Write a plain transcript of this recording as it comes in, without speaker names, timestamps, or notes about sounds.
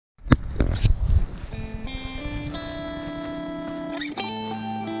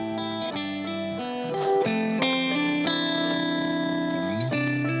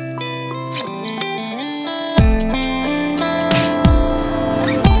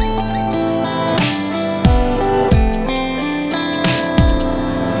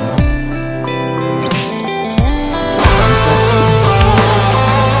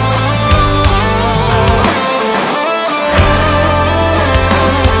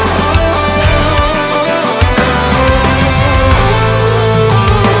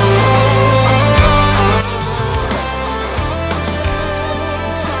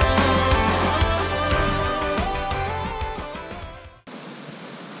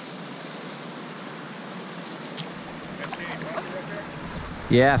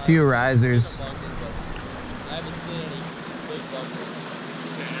Yeah, a few risers. I haven't seen any big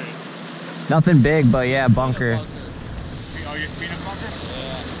bunkers. Nothing big, but yeah, bunker. Oh, you're peanut bunker?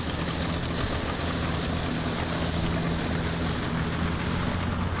 Yeah.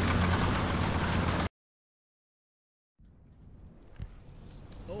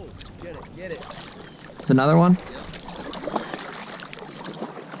 Oh, get it. It's another one? Yep.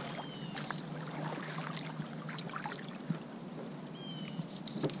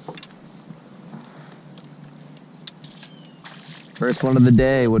 First one of the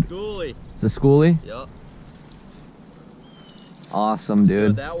day. Schoolie. It's a schoolie? Yep. Awesome,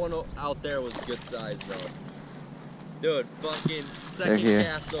 dude. That one out there was good size though. Dude, fucking They're second here.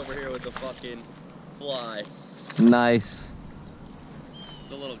 cast over here with the fucking fly. Nice.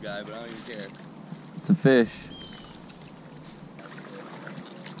 It's a little guy, but I don't even care. It's a fish.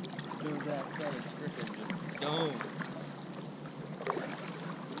 Dude, that is freaking just dome.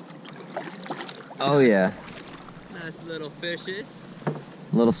 Oh yeah. Nice little fishy.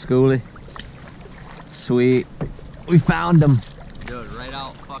 Little schoolie. Sweet. We found him. Dude, right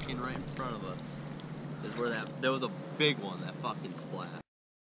out fucking right in front of us is where there was a big one that fucking splat.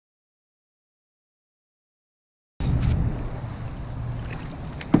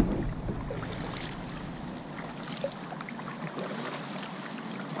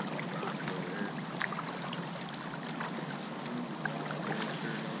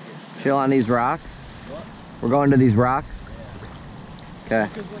 Chill on these rocks. What? We're going to these rocks. Yeah.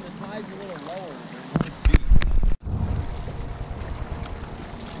 Okay. Because when the tide's a little lower,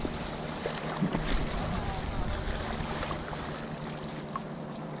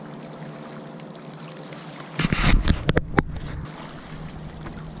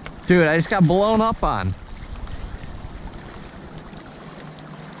 they're Dude, I just got blown up on.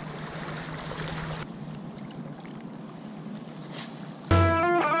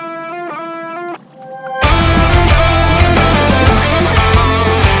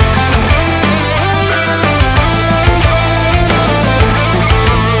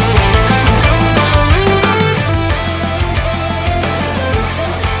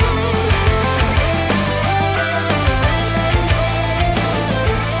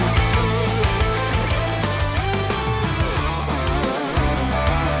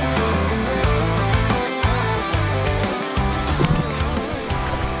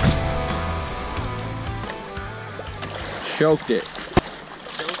 Choked it.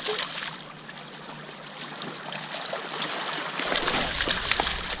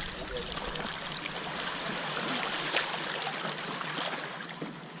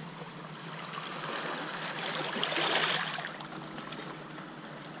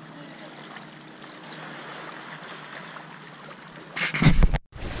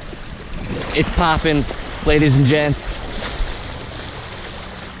 It's popping, ladies and gents.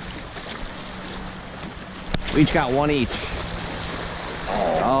 We each got one each.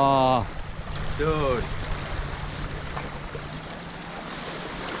 Oh. dude.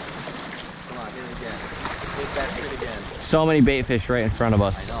 Come on, hit it again. Hit that shit again. So many bait fish right in front of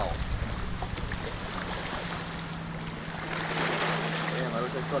us. I know. Damn, I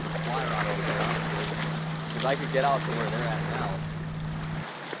wish I still had the fly rod over there, honestly. Because I could get out to where they're at now.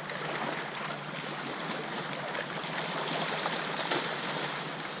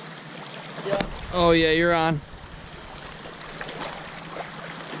 Yeah. Oh yeah, you're on.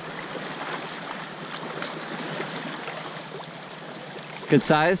 Good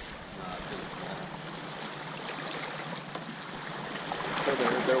size? So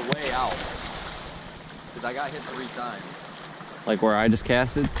they're way out. Because I got hit 3 times. Like where I just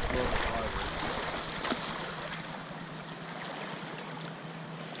casted?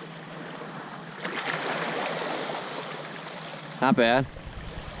 Not bad.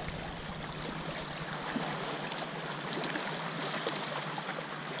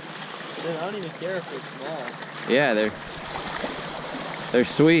 Dude, I don't even care if they're small. Yeah, they're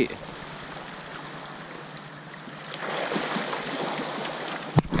sweet.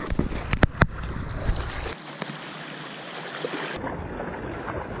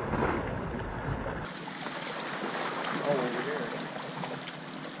 Oh, over here.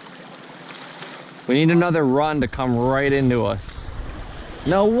 We need another run to come right into us.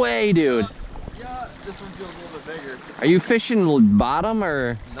 No way, dude. Yeah, this one feels a little bit bigger. Are you fishing bottom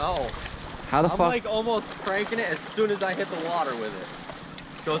or No. how the I'm fuck? like almost cranking it as soon as I hit the water with it.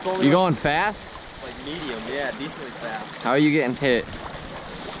 So it's only You like, going fast? like medium, yeah, decently fast. How are you getting hit?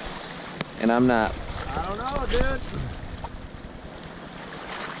 And I'm not. I don't know, dude.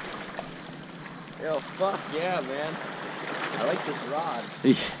 Yo, fuck yeah, man. I like this rod.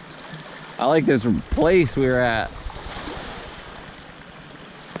 I like this place we were at.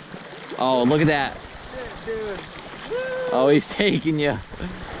 Oh, look at that. Shit, dude. Oh, he's taking you.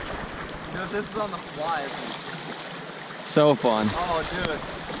 Dude, this is on the fly. So fun. Oh, dude.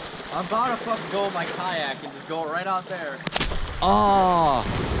 I'm about to fucking go with my kayak and just go right out there. Oh.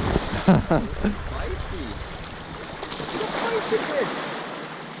 Feisty.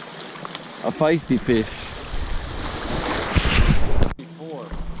 A feisty fish. Before.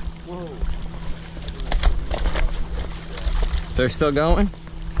 Whoa. They're still going?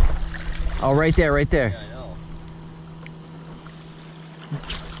 Oh, right there, right there. Yeah, I know.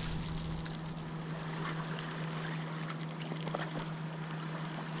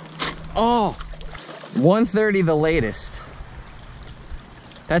 Oh, 1:30 the latest.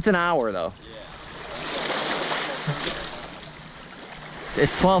 That's an hour though. Yeah.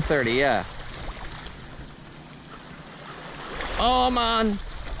 It's 12:30, yeah. Oh, man.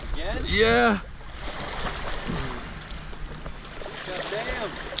 Again? Yeah. God damn.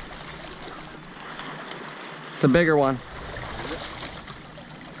 It's a bigger one.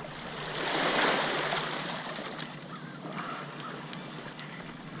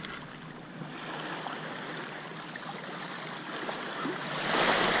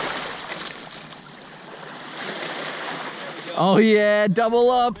 Oh yeah, double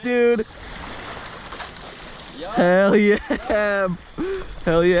up, dude. Yup. Hell yeah.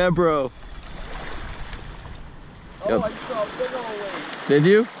 Hell yeah, bro. Oh, Yep. I saw a big old wave. Did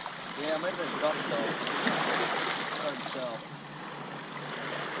you? Yeah, it might have been duck though. Hard to tell.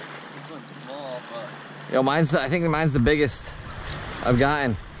 This one's small, but Yo, I think mine's the biggest I've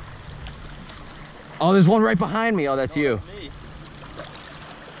gotten. Oh, there's one right behind me. Oh, that's you. that's me.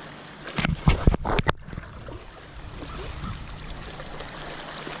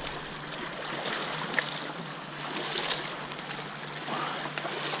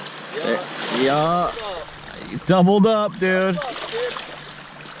 Yeah. Doubled up, dude.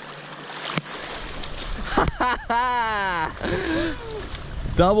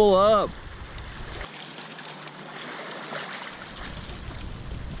 Double up.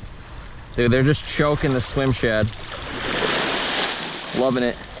 Dude, they're just choking the swim shed. Loving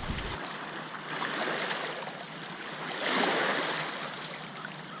it.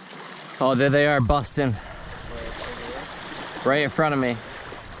 Oh, there they are, busting. Right in front of me.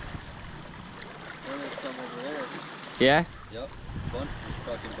 Yeah? Yep. Bunch is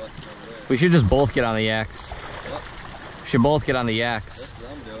fucking busting over there. We should just both get on the yaks. Yep. We should both get on the yaks. That's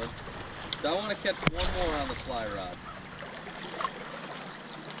what I'm doing. So I want to catch one more on the fly rod.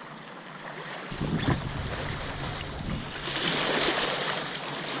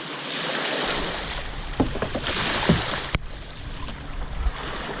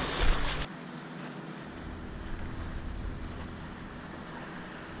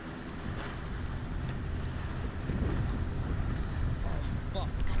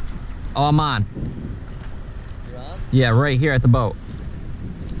 Oh, I'm on. You're on? Yeah, right here at the boat.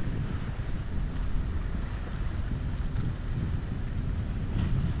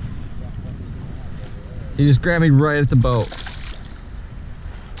 He just grabbed me right at the boat.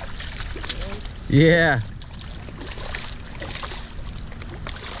 Yeah.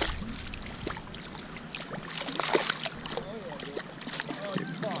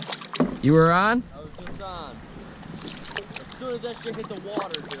 You were on? I was just on. As soon as that shit hit the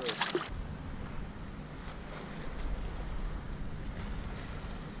water, dude.